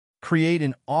Create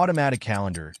an automatic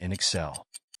calendar in Excel.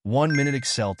 1-minute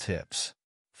Excel tips.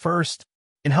 First,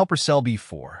 in helper cell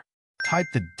B4, type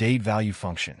the date value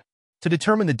function to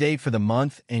determine the date for the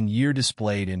month and year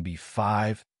displayed in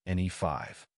B5 and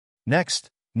E5. Next,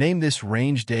 name this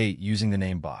range date using the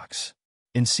name box.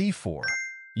 In C4,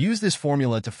 use this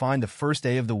formula to find the first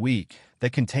day of the week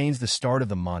that contains the start of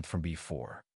the month from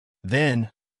B4. Then,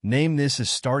 name this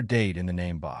as start date in the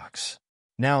name box.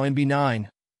 Now in B9,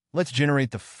 let's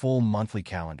generate the full monthly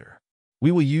calendar.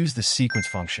 We will use the sequence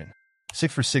function.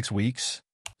 6 for 6 weeks,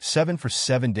 7 for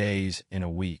 7 days in a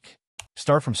week.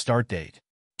 Start from start date,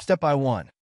 step by 1.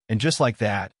 And just like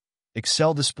that,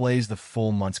 Excel displays the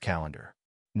full month's calendar.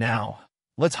 Now,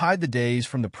 let's hide the days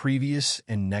from the previous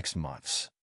and next months.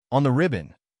 On the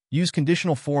ribbon, use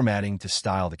conditional formatting to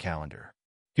style the calendar.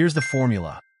 Here's the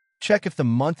formula. Check if the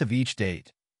month of each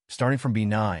date, starting from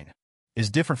B9, is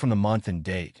different from the month and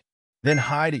date. Then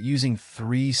hide it using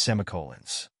 3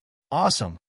 semicolons.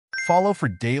 Awesome! Follow for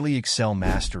daily Excel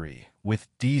mastery with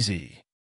DZ.